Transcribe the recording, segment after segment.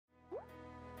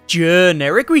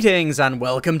Generic greetings and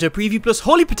welcome to Preview Plus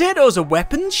Holy Potatoes, a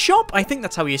weapons shop. I think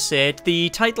that's how you say it. The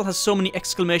title has so many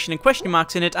exclamation and question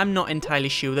marks in it, I'm not entirely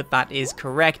sure that that is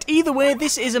correct. Either way,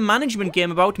 this is a management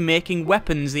game about making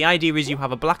weapons. The idea is you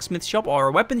have a blacksmith shop or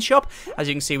a weapons shop. As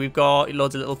you can see, we've got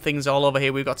loads of little things all over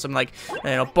here. We've got some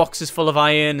boxes full of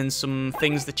iron and some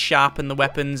things that sharpen the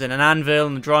weapons and an anvil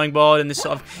and a drawing board and this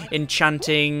sort of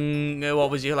enchanting,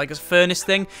 like a furnace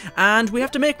thing. And we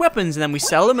have to make weapons and then we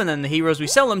sell them, and then the heroes we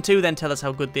sell them to then tell us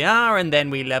how good they are, and then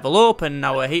we level up, and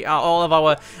all of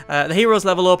our the heroes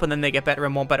level up, and then they get better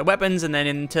and more better weapons, and then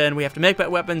in turn we have to make better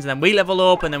weapons, and then we level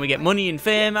up, and then we get money and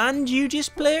fame, and you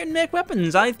just play it and make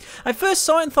weapons. I first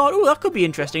saw it and thought, oh, that could be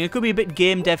interesting. It could be a bit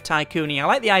game dev tycoony. I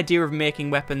like the idea of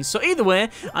making weapons. So either way,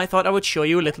 I thought I would show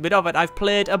you a little bit of it. I've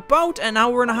played about an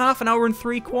hour and a half, an hour and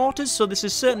 3/4, so this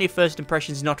is certainly first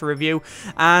impressions, not a review,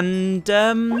 and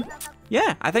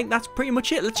yeah, I think that's pretty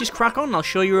much it. Let's just crack on. I'll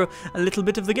show you a little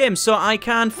bit of the game. So I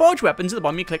can forge weapons. At the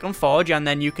bottom, you click on forge, and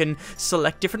then you can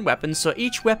select different weapons. So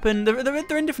each weapon,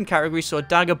 they're in different categories. So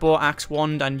dagger, bow, axe,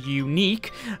 wand, and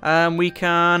unique. We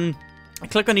can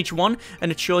click on each one,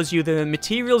 and it shows you the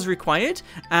materials required,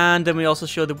 and then we also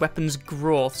show the weapons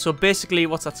growth. So basically,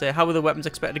 what's that say? How are the weapons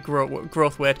expected to grow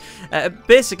growth weight?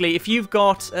 Basically, if you've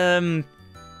got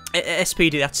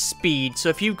SPD, that's speed. So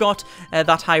if you've got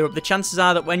that higher up, the chances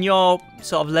are that when you're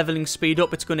sort of leveling speed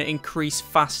up, it's going to increase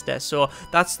faster. So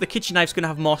that's the kitchen knife's going to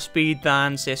have more speed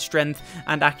than, say, strength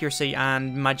and accuracy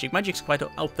and magic. Magic's quite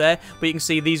out there, but you can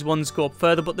see these ones go up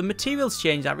further, but the materials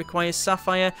change. That requires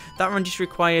sapphire. That one just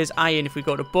requires iron. If we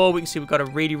go to bow, we can see we've got a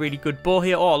really, really good bow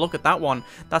here. Oh, look at that one.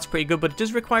 That's pretty good, but it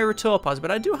does require a topaz,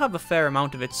 but I do have a fair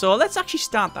amount of it. So let's actually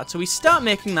start that. So we start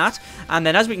making that, and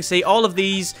then as we can see, all of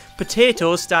these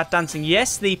potatoes start dancing.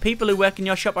 Yes, the people who work in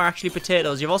your shop are actually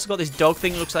potatoes. You've also got this dog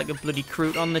thing that looks like a bloody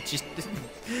crouton that's just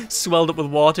swelled up with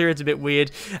water. It's a bit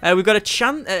weird. We've got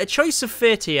a choice of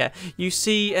fate here. You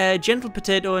see a gentle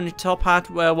potato in a top hat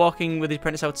walking with his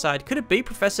apprentice outside. Could it be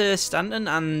Professor Stanton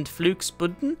and Fluke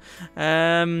Spudden?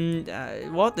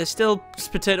 What? There's still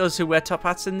potatoes who wear top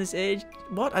hats in this age?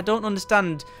 What? I don't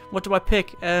understand. What do I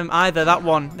pick? Either that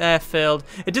one. Failed.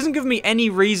 It doesn't give me any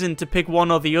reason to pick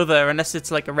one or the other unless it's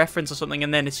like a reference or something,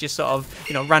 and then it's just sort of,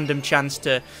 you know, random chance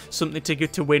to something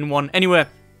to win one. Anyway,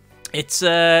 it's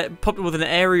popped up with an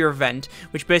area event,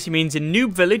 which basically means in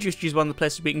Noob Village, which is one of the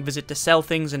places we can visit to sell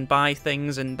things and buy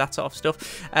things and that sort of stuff.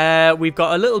 We've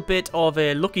got a little bit of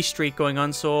a lucky streak going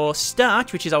on. So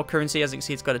starch, which is our currency, as you can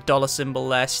see, it's got a dollar symbol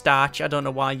there. Starch. I don't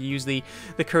know why you use the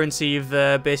currency of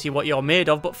basically what you're made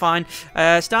of, but fine.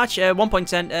 Starch,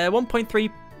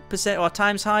 1.3% or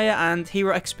times higher, and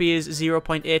hero XP is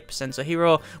 0.8%. So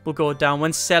hero will go down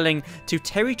when selling to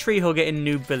Terry Tree Hugger in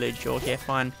Noob Village. Okay,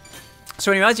 fine.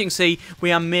 So anyway, as you can see,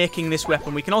 we are making this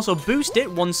weapon. We can also boost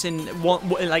it once in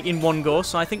one go.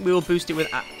 So I think we will boost it with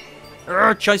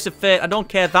choice of fate. I don't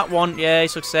care. That one, yay,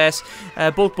 success.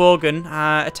 Bulk Bogan.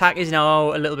 Attack is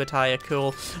now a little bit higher.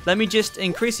 Cool. Let me just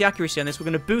increase the accuracy on this. We're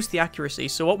going to boost the accuracy.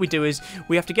 So what we do is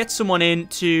we have to get someone in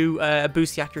to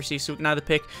boost the accuracy. So we can either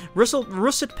pick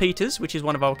Russet Peters, which is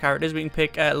one of our characters. We can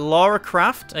pick Laura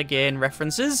Craft, again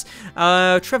references.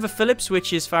 Trevor Phillips,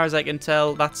 which as far as I can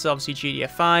tell, that's obviously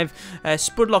GDF5.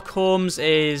 Spudlock Holmes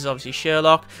is obviously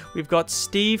Sherlock. We've got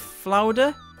Steve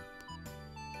Flauder.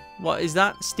 What is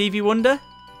that? Stevie Wonder?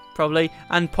 Probably.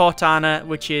 And Portana,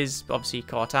 which is obviously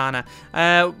Cortana.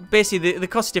 Basically, they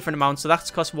cost different amounts, so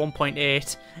that's cost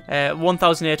 1.8.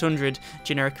 1,800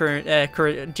 generic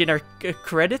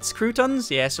credits?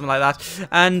 Croutons? Yeah, something like that.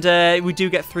 And we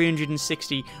do get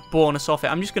 360 bonus off it.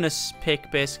 I'm just going to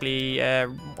pick basically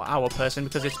our person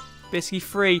because it's basically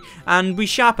free. And we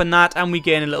sharpen that and we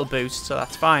gain a little boost, so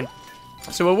that's fine.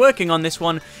 So we're working on this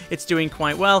one. It's doing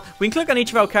quite well. We can click on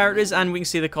each of our characters and we can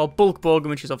see they're called Bulk Bogan,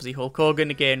 which is obviously Hulk Hogan.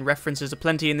 Again, references are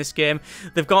plenty in this game.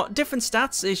 They've got different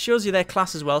stats. It shows you their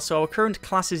class as well. So our current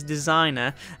class is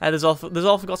Designer. There's also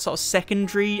got sort of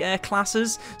secondary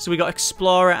classes. So we got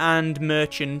Explorer and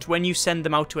Merchant. When you send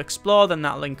them out to explore, then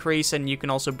that'll increase, and you can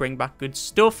also bring back good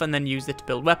stuff and then use it to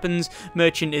build weapons.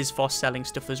 Merchant is for selling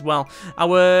stuff as well.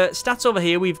 Our stats over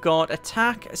here, we've got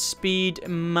Attack, Speed,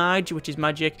 which is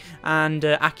magic, and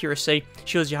accuracy.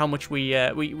 Shows you how much we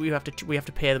have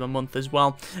to pay them a month as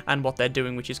well, and what they're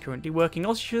doing, which is currently working.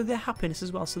 Also shows their happiness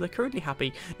as well, so they're currently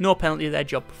happy. No penalty to their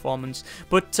job performance.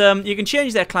 But you can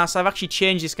change their class. I've actually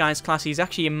changed this guy's class. He's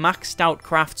actually a maxed out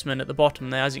craftsman at the bottom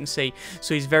there, as you can see.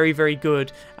 So he's very, very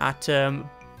good at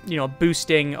you know,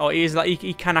 boosting, or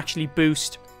he can actually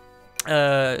boost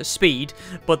speed,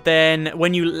 but then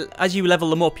as you level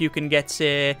them up, you can get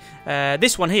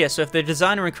this one here. So if they're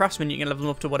designer and craftsman, you can level them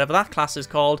up to whatever that class is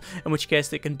called, in which case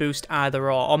they can boost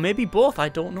either or maybe both, I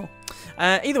don't know.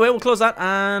 Either way, we'll close that,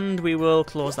 and we will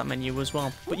close that menu as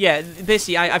well. But yeah,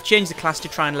 basically, I've changed the class to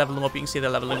try and level them up. You can see they're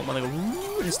leveling up when they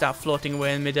go and start floating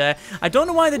away in midair. I don't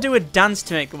know why they do a dance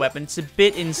to make the weapon. It's a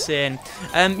bit insane.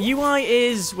 UI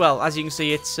is, well, as you can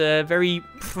see, it's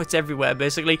it's everywhere,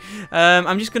 basically.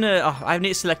 I'm just gonna, I need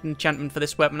to select an enchantment for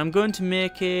this weapon. I'm going to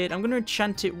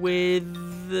enchant it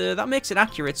with, that makes it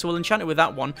accurate, so we'll enchant it with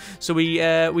that one. So we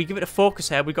give it a focus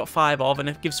head, we've got 5 of, and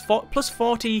it gives plus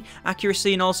 40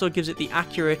 accuracy, and also gives it the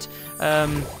accurate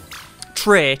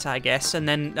trait, I guess, and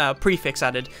then prefix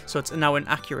added, so it's now an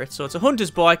accurate. So it's a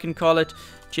hunter's bow. I can call it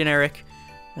generic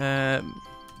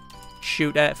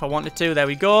shooter if I wanted to. There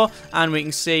we go, and we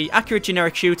can see accurate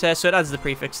generic shooter, so it adds the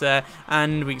prefix there,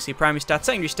 and we can see primary stat,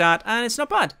 secondary stat, and it's not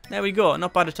bad. There we go,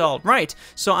 not bad at all. Right,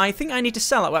 so I think I need to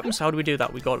sell that weapon. So how do we do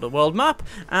that? We go to the world map,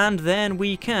 and then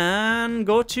we can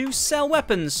go to sell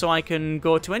weapons. So I can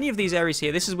go to any of these areas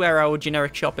here. This is where our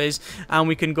generic shop is, and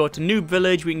we can go to Noob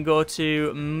Village, we can go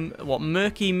to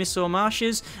Murky Miso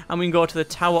Marshes, and we can go to the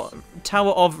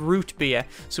Tower of Root Beer.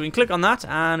 So we can click on that,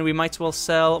 and we might as well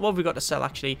sell, what have we got to sell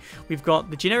actually? We've got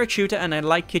the generic shooter and a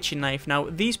light kitchen knife. Now,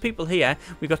 these people here,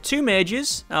 we've got 2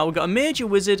 mages. We've got a mage, a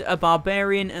wizard, a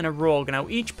barbarian, and a rogue. Now,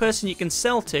 each person you can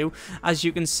sell to, as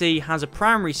you can see, has a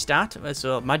primary stat.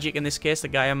 So, magic in this case, the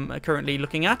guy I'm currently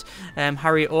looking at.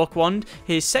 Harry Oakwand.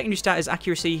 His secondary stat is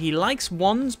accuracy. He likes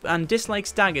wands and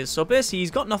dislikes daggers. So, basically, he's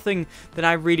got nothing that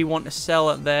I really want to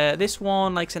sell there. This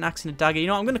one likes an axe and a dagger. You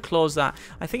know what? I'm going to close that.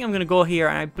 I think I'm going to go here,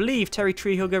 and I believe Terry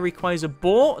Treehugger requires a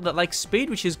bow that likes speed,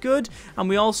 which is good. And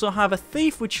we also have a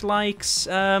thief which likes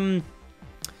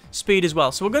speed as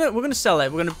well. So we're gonna sell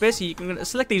it. We're gonna basically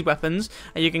select these weapons,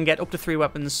 and you can get up to 3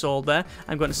 weapons sold there.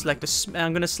 I'm going to select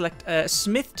a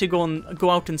smith to go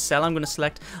out and sell. I'm going to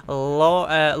select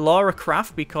Laura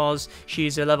Craft because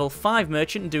she's a level 5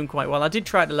 merchant and doing quite well. I did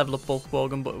try to level up Bulk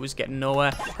Bogan, but it was getting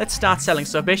nowhere. Let's start selling.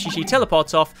 So basically she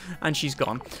teleports off and she's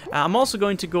gone. I'm also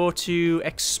going to go to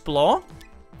explore.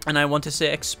 And I want to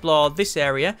say explore this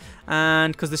area,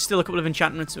 and because there's still a couple of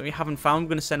enchantments that we haven't found, we're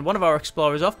going to send one of our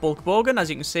explorers off, Bulk Bogan.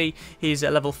 As you can see, he's a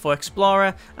level 4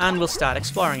 explorer, and we'll start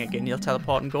exploring again. He'll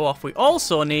teleport and go off. We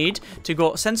also need to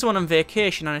go send someone on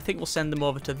vacation, and I think we'll send them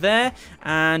over to there,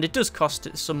 and it does cost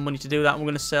some money to do that. We're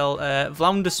going to sell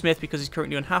Vlounder Smith because he's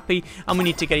currently unhappy, and we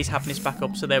need to get his happiness back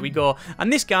up, so there we go.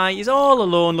 And this guy is all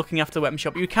alone looking after the weapon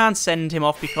shop. You can't send him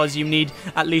off because you need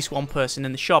at least 1 person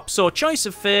in the shop. So choice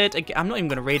of fate, again, I'm not even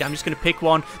going to read it, I'm just going to pick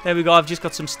one. There we go, I've just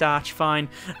got some starch, fine.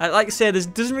 Like I said, there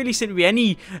doesn't really seem to be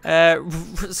any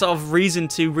sort of reason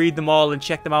to read them all and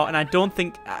check them out, and I don't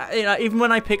think, even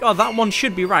when I pick, oh, that one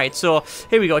should be right. So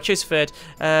here we go, choice of fate.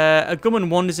 A gunman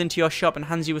wanders into your shop and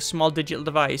hands you a small digital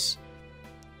device.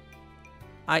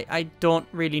 I don't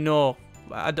really know.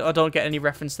 I don't get any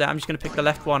reference there. I'm just going to pick the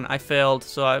left one. I failed,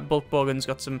 so Bulk Bogan's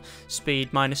got some speed,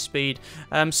 minus speed.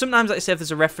 Sometimes, like I say, if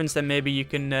there's a reference, then maybe you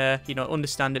can, you know,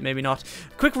 understand it, maybe not.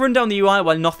 Quick run down the UI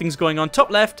while nothing's going on. Top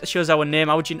left shows our name.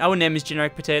 Our name is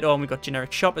Generic Potato, and we've got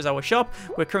Generic Shop as our shop.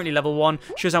 We're currently level 1.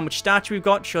 Shows how much starch we've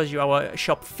got. Shows you our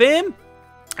shop fame.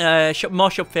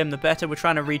 More shop fame the better. We're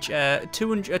trying to reach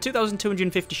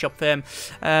 2,250 shop fame.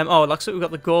 Oh, looks like we've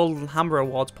got the Golden Hammer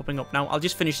Awards popping up now. I'll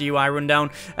just finish the UI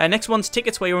rundown. Next one's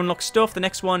tickets, where you unlock stuff. The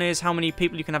next one is how many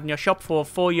people you can have in your shop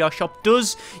for your shop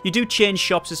does. You do change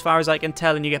shops as far as I can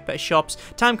tell, and you get better shops.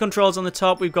 Time controls on the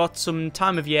top. We've got some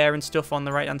time of year and stuff on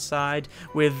the right hand side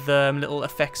with little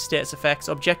effects, status effects,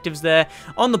 objectives there.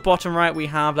 On the bottom right, we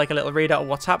have like a little readout of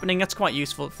what's happening. That's quite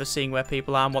useful for seeing where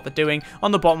people are and what they're doing.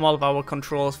 On the bottom, all of our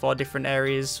controls for different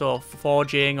areas, so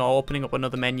forging or opening up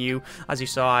another menu. As you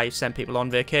saw, I sent people on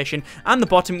vacation. And the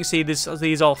bottom, you can see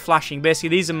these all flashing. Basically,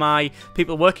 these are my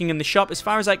people working in the shop. As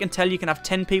far as I can tell, you can have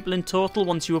 10 people in total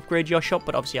once you upgrade your shop,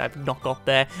 but obviously I've not got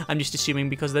there. I'm just assuming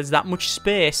because there's that much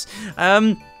space.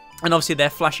 And obviously they're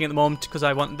flashing at the moment because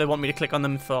they want me to click on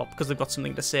them because they've got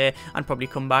something to say and probably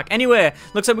come back. Anyway,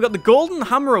 looks like we've got the Golden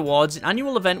Hammer Awards, an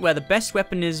annual event where the best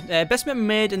weapon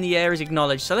made in the air is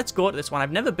acknowledged. So let's go to this one.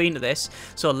 I've never been to this.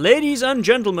 So ladies and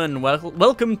gentlemen,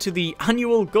 welcome to the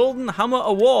annual Golden Hammer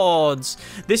Awards.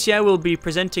 This year we'll be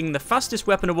presenting the fastest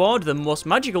weapon award, the most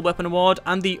magical weapon award,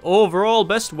 and the overall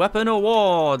best weapon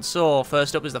award. So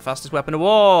first up is the fastest weapon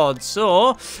award.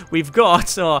 So we've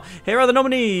got, here are the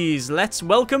nominees. Let's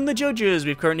welcome the judges.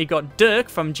 We've currently got Dirk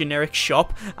from Generic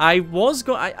Shop.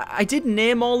 I did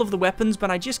name all of the weapons,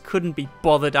 but I just couldn't be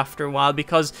bothered after a while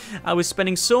because I was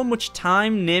spending so much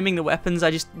time naming the weapons.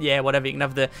 I just, yeah, whatever, you can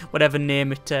have whatever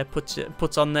name it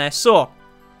puts on there. So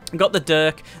Got the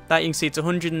Dirk, that you can see it's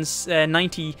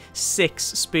 196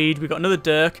 speed. We got another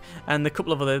Dirk and a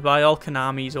couple of other by all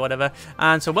Konamis or whatever.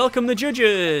 And so welcome the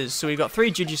judges. So we've got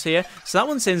 3 judges here. So that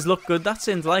one seems look good. That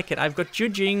seems like it. I've got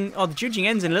judging. Oh, the judging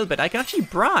ends in a little bit. I can actually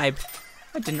bribe.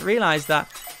 I didn't realise that.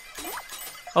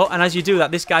 Oh, and as you do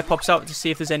that, this guy pops out to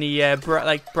see if there's any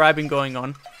like bribing going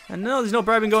on. And no, there's no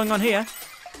bribing going on here.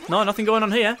 No, nothing going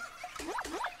on here.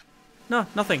 No,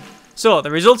 nothing. So,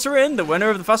 the results are in. The winner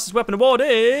of the fastest weapon award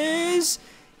is...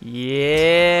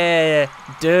 Yeah!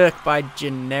 Dirk by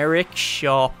Generic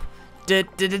Shop.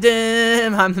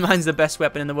 Mine's the best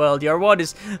weapon in the world. Your award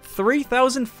is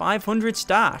 3,500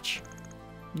 starch.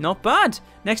 Not bad.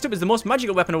 Next up is the most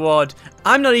magical weapon award.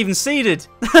 I'm not even seeded.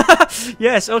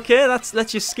 Yes, okay, let's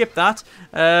just skip that.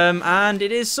 And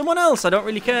it is someone else. I don't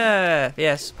really care.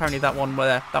 Yes, apparently that one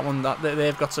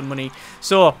they've got some money.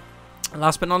 So...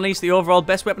 last but not least, the overall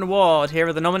best weapon award. Here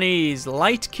are the nominees.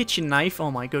 Light kitchen knife. Oh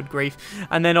my good grief.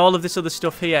 And then all of this other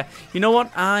stuff here. You know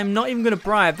what? I'm not even going to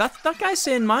bribe. That guy's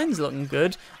saying mine's looking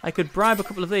good. I could bribe a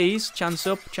couple of these. Chance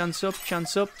up, chance up,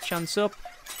 chance up, chance up.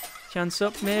 Chance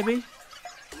up, maybe.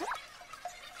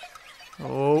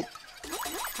 Oh.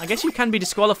 I guess you can be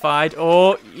disqualified.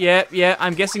 Oh, yeah,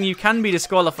 I'm guessing you can be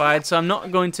disqualified, so I'm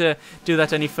not going to do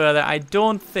that any further. I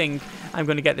don't think I'm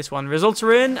going to get this one. Results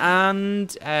are in,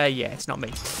 and, yeah, it's not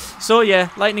me. So, yeah,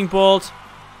 Lightning Bolt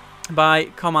by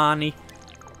Komani.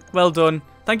 Well done.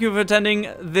 Thank you for attending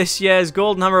this year's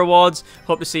Golden Hammer Awards.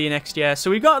 Hope to see you next year. So,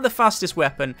 we got the fastest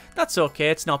weapon. That's okay,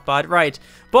 it's not bad. Right,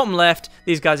 bottom left,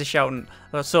 these guys are shouting.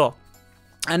 So...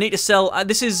 I need to sell.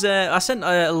 This is. I sent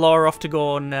Laura off to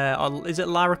go on. Is it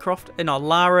Lara Croft? No,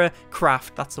 Lara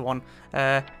Craft. That's the one.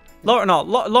 Laura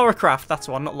Craft. That's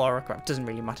the one. Not Laura Craft. Doesn't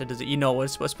really matter, does it? You know, we're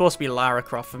supposed to be Lara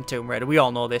Croft from Tomb Raider. We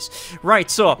all know this,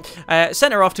 right? So,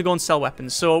 sent her off to go and sell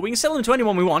weapons. So we can sell them to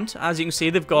anyone we want. As you can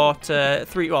see, they've got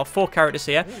 4 characters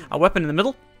here. A weapon in the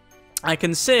middle. I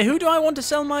can say, who do I want to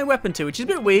sell my weapon to? Which is a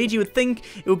bit weird. You would think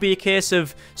it would be a case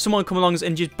of someone come along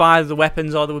and just buy the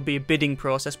weapons, or there would be a bidding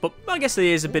process. But I guess there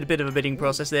is a bit of a bidding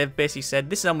process. They've basically said,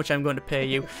 this is how much I'm going to pay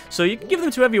you. So you can give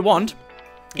them to whoever you want.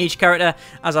 Each character,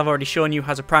 as I've already shown you,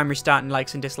 has a primary stat and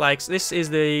likes and dislikes. This is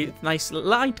the nice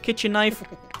light kitchen knife.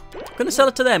 I'm going to sell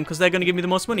it to them because they're going to give me the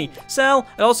most money. Sell.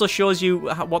 It also shows you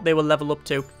what they will level up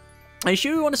to. Are you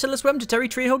sure you want to sell this weapon to Terry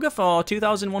Treehugger for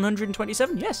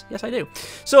 2,127? Yes, I do.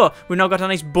 So, we've now got a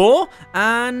nice bow,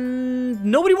 and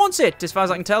nobody wants it, as far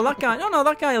as I can tell. That guy, no,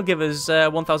 that guy will give us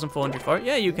 1,400 for it.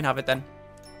 Yeah, you can have it then.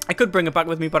 I could bring it back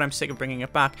with me, but I'm sick of bringing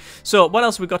it back. So, what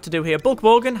else have we got to do here? Bulk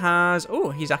Bogan has...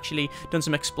 Oh, he's actually done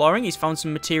some exploring. He's found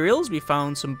some materials. We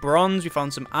found some bronze. We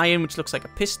found some iron, which looks like a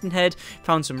piston head.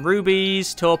 Found some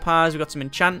rubies, topaz. We've got some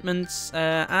enchantments,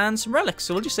 and some relics.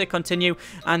 So, we'll just say continue,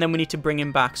 and then we need to bring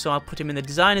him back. So, I'll put him in the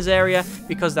designers area,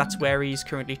 because that's where he's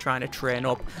currently trying to train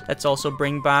up. Let's also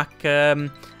bring back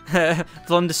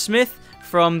Vlonder Smith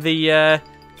from the...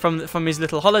 From his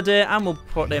little holiday, and we'll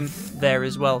put him there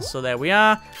as well. So there we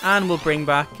are, and we'll bring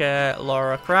back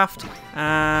Laura Craft,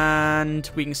 and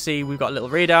we can see we've got a little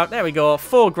readout. There we go,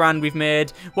 4 grand we've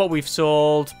made, what we've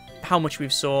sold, how much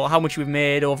we've sold, how much we've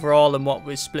made overall, and what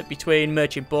was split between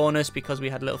merchant bonus because we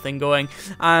had a little thing going,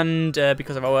 and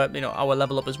because of our our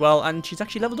level up as well. And she's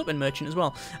actually leveled up in merchant as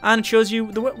well, and it shows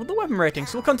you the weapon rating.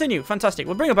 So we'll continue. Fantastic.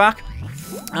 We'll bring her back,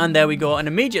 and there we go. And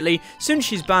immediately, as soon as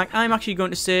she's back, I'm actually going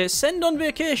to say send on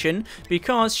vacation,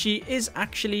 because she's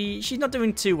not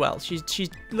doing too well.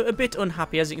 She's a bit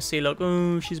unhappy, as you can see. Look,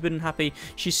 oh, she's a bit unhappy.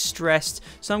 She's stressed.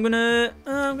 So I'm gonna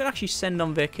actually send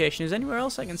on vacation. Is there anywhere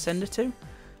else I can send her to?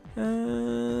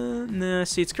 No,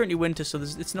 see, it's currently winter, so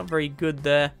it's not very good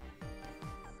there.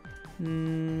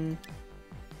 Yeah,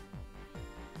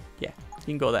 you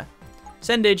can go there.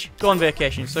 Sendage, go on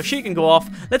vacation. So she can go off.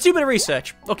 Let's do a bit of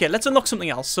research. Okay, let's unlock something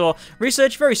else. So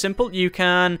research, very simple. You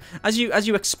can, as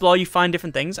you explore, you find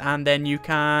different things, and then you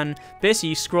can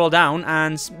basically scroll down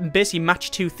and basically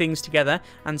match 2 things together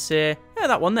and say, yeah,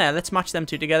 that one there, let's match them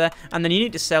 2 together. And then you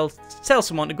need to tell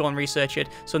someone to go and research it.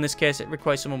 So in this case, it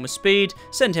requires someone with speed.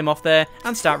 Send him off there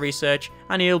and start research,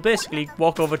 and he'll basically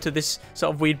walk over to this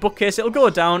sort of weird bookcase. It'll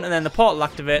go down, and then the portal will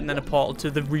activate, and then a portal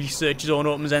to the research zone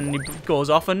opens, and he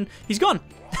goes off, and he's gone.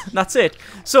 That's it.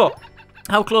 So,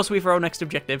 how close are we for our next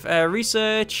objective?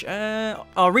 Research,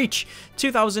 or reach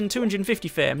 2,250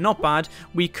 fame. Not bad.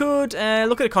 We could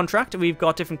look at a contract. We've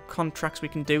got different contracts we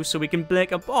can do. So we can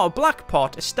make a black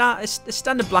pot, a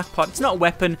standard black pot. It's not a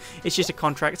weapon. It's just a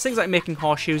contract. It's things like making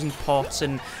horseshoes and pots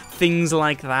and things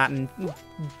like that, and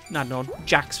I don't know,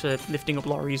 jacks for lifting up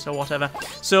lorries or whatever.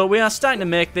 So we are starting to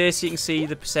make this. You can see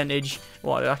the percentage,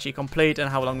 what it actually complete, and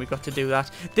how long we've got to do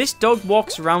that. This dog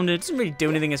walks around and it doesn't really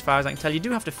do anything as far as I can tell. You do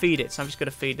have to feed it, so I'm just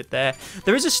going to feed it there.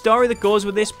 There is a story that goes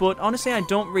with this, but honestly I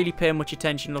don't really pay much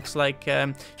attention. Looks like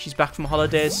she's back from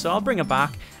holidays, so I'll bring her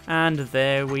back, and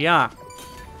there we are.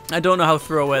 I don't know how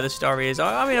throwaway the story is.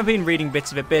 I mean, I've been reading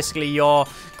bits of it. Basically, your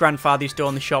grandfather used to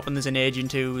own the shop, and there's an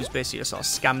agent who's basically sort of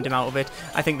scammed him out of it.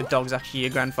 I think the dog's actually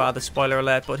your grandfather. Spoiler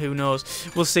alert, but who knows?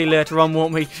 We'll see later on,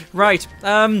 won't we? Right.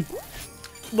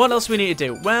 What else we need to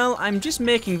do? Well, I'm just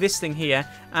making this thing here,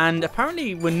 and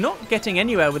apparently we're not getting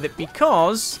anywhere with it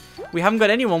because we haven't got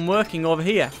anyone working over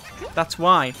here. That's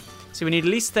why. So we need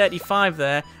at least 35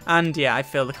 there, and yeah, I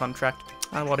failed the contract.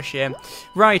 Oh, what a shame.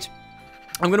 Right.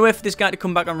 I'm going to wait for this guy to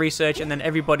come back on research, and then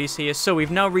everybody's here. So we've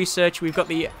now researched. We've got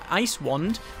the ice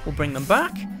wand. We'll bring them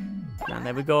back. And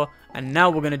there we go. And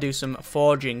now we're going to do some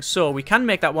forging. So we can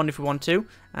make that wand if we want to.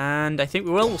 And I think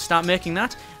we will. We'll start making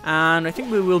that. And I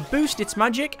think we will boost its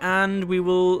magic. And we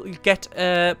will get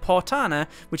Portana,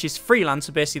 which is freelance.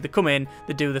 So basically they come in,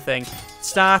 they do the thing.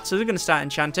 Start. So they're going to start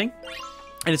enchanting.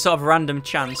 And it's sort of a random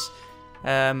chance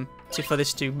for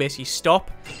this to basically stop.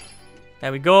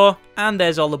 There we go, and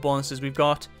there's all the bonuses we've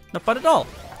got. Not bad at all.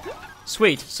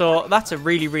 Sweet. So that's a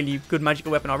really, really good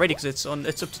magical weapon already because it's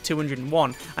up to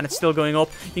 201 and it's still going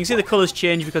up. You can see the colours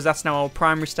change because that's now our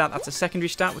primary stat. That's a secondary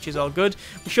stat, which is all good.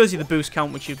 It shows you the boost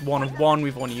count, which is 1 of 1.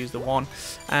 We've only used the 1.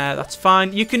 That's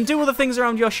fine. You can do other things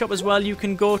around your shop as well. You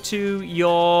can go to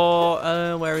your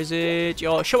where is it?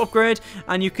 Your shop upgrade,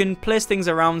 and you can place things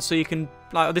around so you can.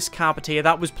 Like this carpet here,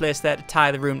 that was placed there to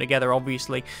tie the room together,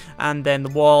 obviously. And then the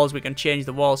walls, we can change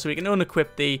the walls, so we can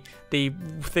unequip the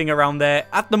thing around there.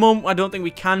 At the moment, I don't think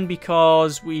we can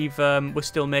because we're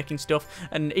still making stuff,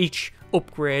 and each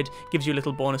upgrade gives you a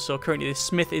little bonus. So currently the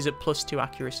smith is at +2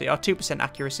 accuracy, or 2%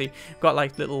 accuracy. We've got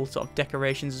like little sort of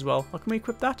decorations as well. Oh, can we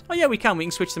equip that? Oh yeah, we can. We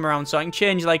can switch them around. So I can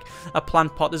change like a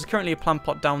plant pot. There's currently a plant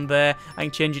pot down there. I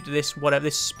can change it to this, whatever,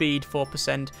 this speed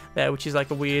 4% there, which is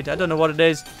like a weird, I don't know what it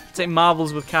is. It's like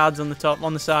marbles with cards on the top,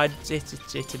 on the side.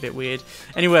 It's a bit weird.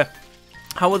 Anyway,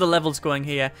 how are the levels going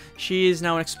here? She is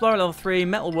now an Explorer level 3,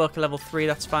 Metal Worker level 3,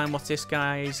 that's fine. What's this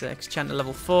guy? He's Enchanter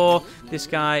level 4. This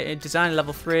guy, a Designer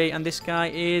level 3. And this guy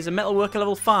is a Metal Worker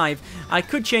level 5. I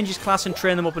could change his class and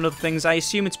train them up in other things. I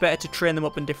assume it's better to train them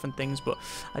up in different things, but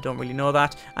I don't really know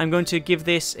that. I'm going to give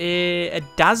this a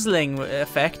Dazzling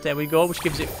effect, there we go, which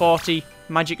gives it 40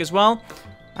 magic as well.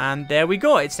 And there we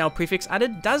go, it's now prefix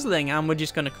added Dazzling, and we're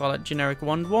just going to call it Generic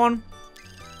Wand 1.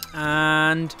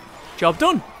 And job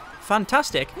done.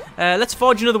 Fantastic. Let's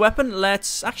forge another weapon.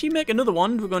 Let's actually make another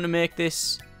one. We're going to make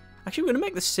this. Actually, we're going to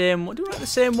make the same one. Do we like the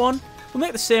same one? We'll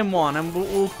make the same one, and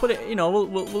we'll put it. You know,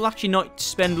 we'll actually not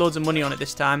spend loads of money on it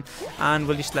this time, and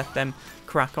we'll just let them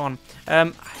crack on.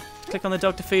 Click on the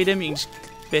dog to feed him. You can just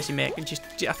basically make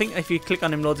it. I think if you click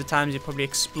on him loads of times, he'll probably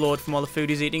explode from all the food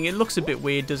he's eating. It looks a bit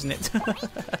weird, doesn't it?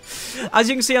 As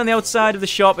you can see on the outside of the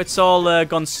shop, it's all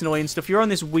gone snowy and stuff. You're on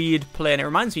this weird plane. It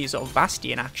reminds me of sort of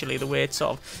Bastion, actually, the way it's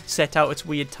sort of set out, its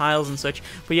weird tiles and such.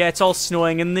 But yeah, it's all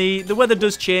snowing, and the weather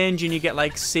does change, and you get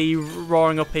like sea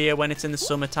roaring up here when it's in the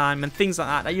summertime and things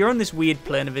like that. You're on this weird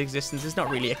plane of existence. It's not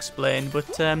really explained,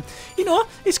 but you know,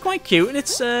 it's quite cute, and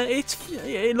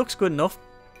it looks good enough.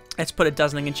 Let's put a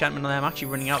Dazzling enchantment on there. I'm actually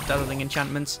running out of Dazzling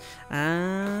enchantments.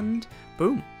 And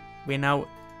boom. We're now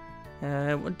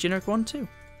Generic 1, 2.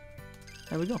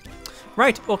 There we go.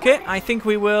 Right, okay. I think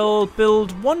we will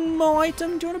build one more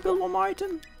item. Do you want to build one more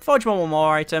item? Forge one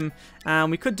more item.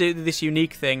 And we could do this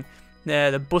unique thing.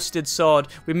 The busted sword.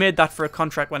 We made that for a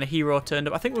contract when a hero turned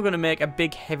up. I think we're going to make a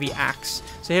big heavy axe.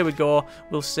 So here we go.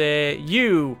 We'll say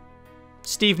you,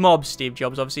 Steve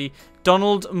Jobs, obviously.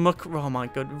 Ronald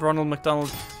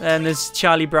McDonald, and there's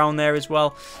Charlie Brown there as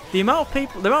well. The amount of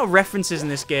people, the amount of references in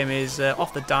this game is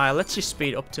off the dial. Let's just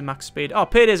speed up to max speed. Oh,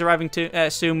 payday's arriving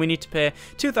soon. We need to pay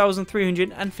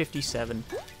 2,357.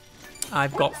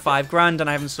 I've got 5 grand, and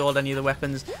I haven't sold any of the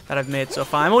weapons that I've made so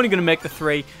far. I'm only going to make the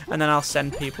 3, and then I'll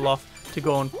send people off to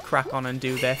go and crack on and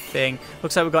do their thing.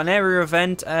 Looks like we've got an area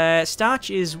event. Starch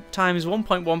is times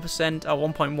 1.1%, or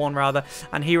 1.1 rather,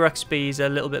 and Hero XP is a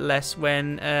little bit less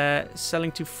when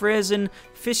selling to Frazen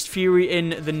Fist Fury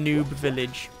in the Noob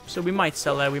Village. So we might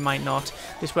sell there, we might not.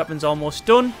 This weapon's almost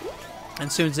done. And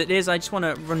as soon as it is, I just want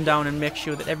to run down and make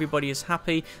sure that everybody is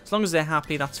happy. As long as they're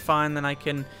happy, that's fine. Then I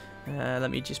can,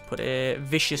 let me just put a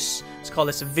vicious, let's call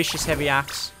this a vicious heavy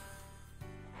axe.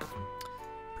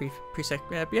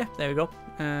 Yeah, there we go.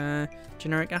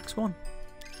 Generic axe 1.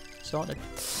 Sorted.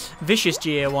 Vicious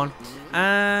GA1.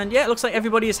 And yeah, it looks like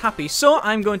everybody is happy. So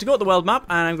I'm going to go to the world map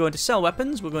and I'm going to sell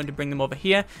weapons. We're going to bring them over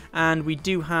here. And we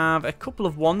do have a couple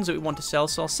of wands that we want to sell.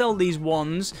 So I'll sell these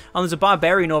wands. And there's a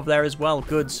barbarian over there as well.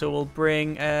 Good. So we'll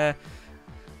bring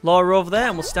Laura over there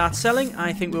and we'll start selling.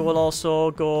 I think we will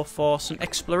also go for some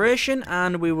exploration.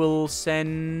 And we will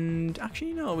send...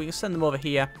 Actually, no, we can send them over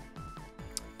here.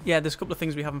 Yeah, there's a couple of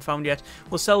things we haven't found yet.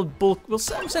 We'll sell bulk. We'll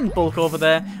send bulk over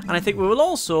there, and I think we will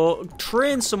also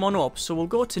train someone up. So we'll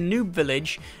go to Noob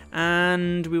Village,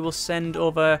 and we will send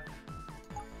over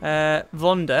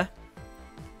Vonda,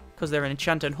 because they're an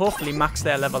enchanter, and hopefully max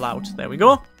their level out. There we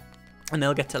go, and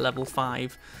they'll get to level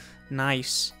 5.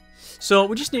 Nice. So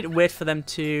we just need to wait for them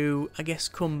to, I guess,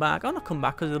 come back. Oh, not come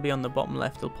back, because they'll be on the bottom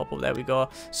left. They'll pop up. There we go.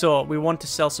 So we want to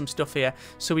sell some stuff here.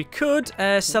 So we could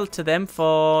sell it to them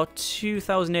for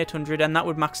 2,800, and that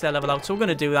would max their level out. So we're going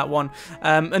to do that one.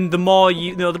 And the more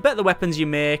you know, the better the weapons you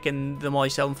make, and the more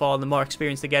you sell them for, and the more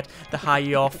experience they get, the higher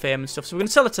your fame and stuff. So we're going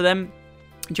to sell it to them.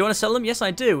 Do you want to sell them? Yes,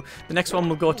 I do. The next one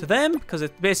will go to them, because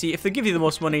basically, if they give you the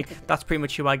most money, that's pretty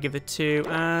much who I give it to,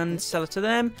 and sell it to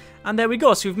them. And there we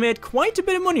go. So we've made quite a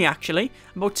bit of money, actually.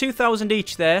 About 2,000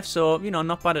 each there, so, you know,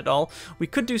 not bad at all. We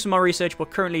could do some more research, but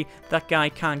currently that guy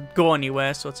can't go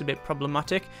anywhere, so it's a bit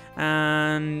problematic.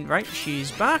 And, right,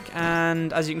 she's back,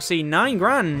 and as you can see, 9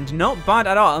 grand. Not bad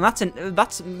at all, and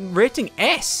that's rating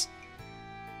S.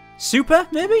 Super,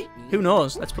 maybe? Who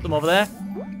knows? Let's put them over there.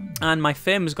 And my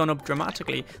fame has gone up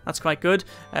dramatically. That's quite good.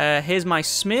 Here's my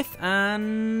smith,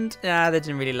 and they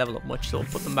didn't really level up much, so we'll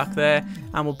put them back there,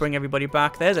 and we'll bring everybody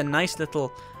back. There's a nice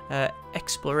little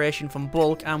exploration from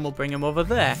bulk, and we'll bring them over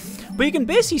there. But you can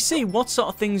basically see what sort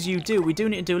of things you do. We do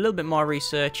need to do a little bit more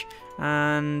research,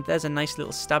 and there's a nice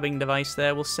little stabbing device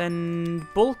there. We'll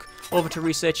send bulk over to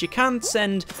research. You can't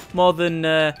send more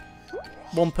than...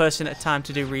 one person at a time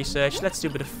to do research. Let's do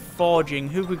a bit of forging.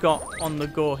 Who have we got on the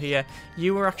go here?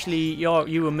 You were actually you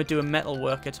were doing metal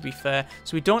worker, to be fair.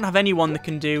 So we don't have anyone that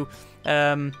can do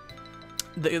that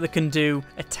can do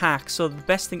attack. So the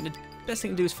best thing to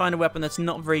do is find a weapon that's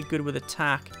not very good with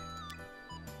attack.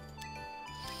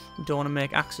 We don't want to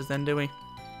make axes then, do we?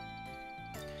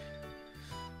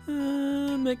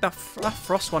 Make that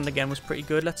frost one again was pretty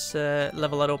good. Let's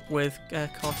level that up with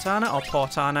Cortana or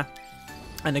Portana.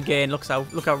 And again, look how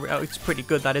it's pretty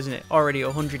good, that, isn't it? Already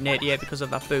 188 because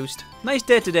of that boost. Nice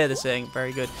day today, they're saying.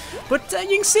 Very good. But you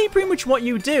can see pretty much what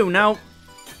you do. Now,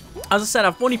 as I said,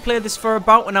 I've only played this for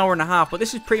about an hour and a half, but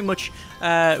this is pretty much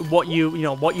what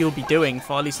you'll be doing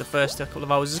for at least the first couple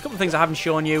of hours. There's a couple of things I haven't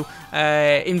shown you.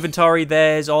 Inventory,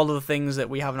 there's all of the things that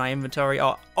we have in our inventory.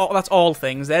 That's all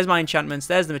things. There's my enchantments,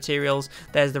 there's the materials,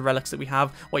 there's the relics that we have.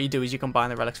 What you do is you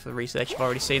combine the relics for the research. You've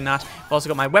already seen that. I've also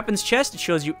got my weapons chest. It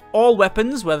shows you all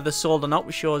weapons, whether they're sold or not,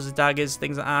 which shows the daggers,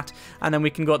 things like that. And then we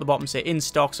can go at the bottom and say in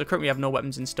stock. So currently we have no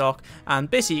weapons in stock. And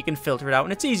basically you can filter it out,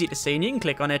 and it's easy to see, and you can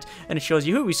click on it, and it shows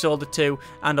you who we sold it to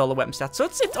and all the weapon stats. So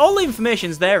it's all the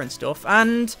information's there and stuff.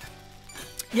 And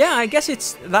yeah, I guess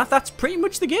it's that's pretty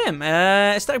much the game.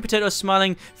 Static Potato is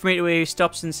smiling from me to where he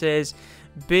stops and says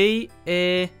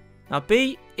B-E-A.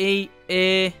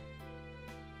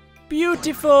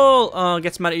 Beautiful! Oh,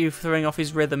 gets mad at you for throwing off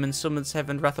his rhythm and summons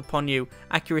heaven's wrath upon you.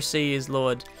 Accuracy is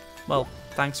lowered. Well,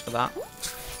 thanks for that.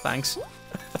 Thanks.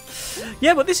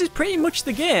 Yeah, but this is pretty much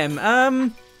the game.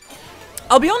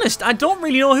 I'll be honest, I don't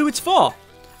really know who it's for.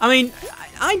 I mean,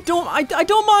 I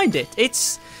don't mind it.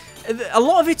 It's a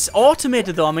lot of it's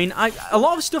automated though. I mean, a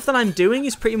lot of stuff that I'm doing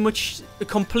is pretty much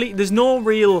complete. There's no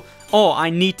real, oh, I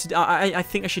need to. I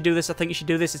think I should do this. I think you should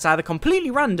do this. It's either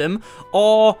completely random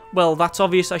or, well, that's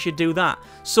obvious. I should do that.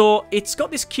 So it's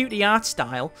got this cutie art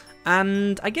style,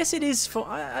 and I guess it is for.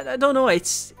 I don't know. It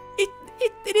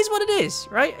is what it is,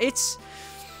 right? It's.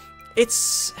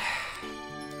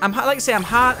 Like I say,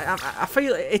 I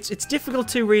feel it's difficult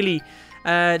to really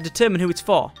determine who it's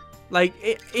for. Like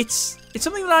it's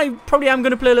something that I probably am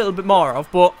going to play a little bit more of,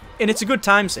 and it's a good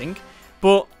time sink.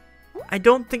 But I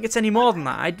don't think it's any more than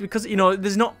that because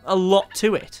there's not a lot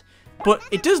to it. But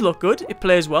it does look good. It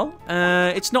plays well.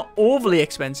 It's not overly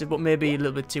expensive, but maybe a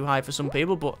little bit too high for some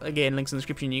people. But again, links in the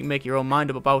description. You can make your own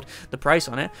mind up about the price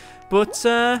on it. But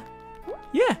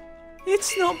yeah,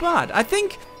 it's not bad. I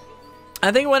think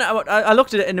when I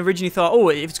looked at it and originally thought, oh,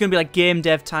 if it's going to be like Game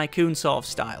Dev Tycoon sort of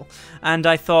style, and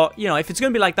I thought, if it's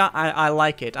going to be like that, I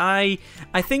like it. I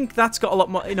think that's got a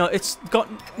lot more, it hasn't got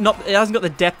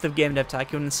the depth of Game Dev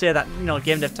Tycoon, and say that,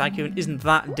 Game Dev Tycoon isn't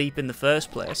that deep in the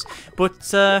first place.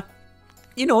 But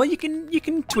you know, you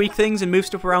can tweak things and move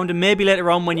stuff around, and maybe later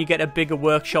on when you get a bigger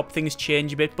workshop, things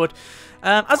change a bit. But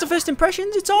as a first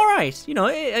impressions, it's all right. You know,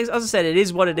 as I said, it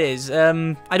is what it is.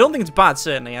 I don't think it's bad.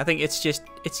 Certainly, I think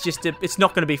it's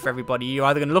not going to be for everybody. You're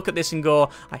either going to look at this and go,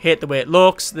 I hate the way it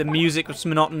looks. The music was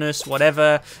monotonous,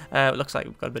 whatever. It looks like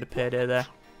we've got a bit of payday there,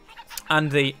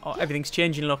 and everything's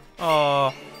changing. Look,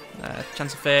 oh.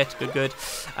 Chance of fate, good.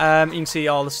 You can see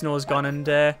all the snow's gone,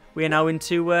 and we are now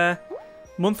into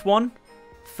month 1,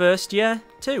 first year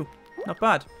 2. Not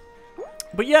bad.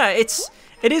 But yeah,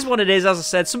 it is what it is. As I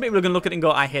said, some people are going to look at it and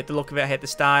go, I hate the look of it, I hate the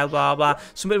style, blah, blah.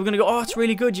 Some people are going to go, oh, it's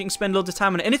really good, you can spend loads of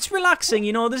time on it. And it's relaxing,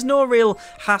 you know, there's no real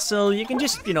hassle. You can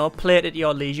just, you know, play it at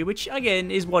your leisure, which,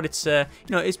 again, is what it's, you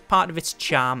know, is part of its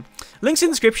charm. Links in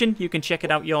the description, you can check it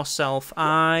out yourself.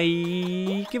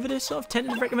 I give it a sort of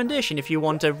tentative recommendation if you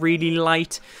want a really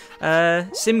light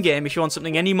sim game. If you want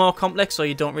something any more complex or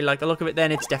you don't really like the look of it,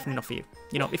 then it's definitely not for you.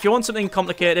 You know, if you want something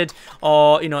complicated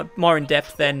or, you know, more in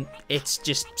depth, then it's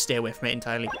just stay away from it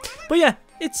entirely. But yeah,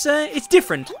 it's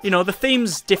different. You know, the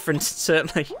theme's different,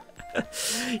 certainly.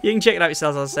 You can check it out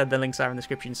yourselves. As I said, the links are in the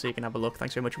description so you can have a look.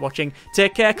 Thanks very much for watching.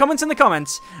 Take care. Comments in the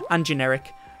comments and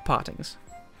generic partings.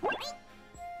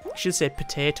 I should say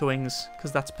potatoings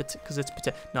because it's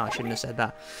potato. No, I shouldn't have said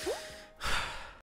that.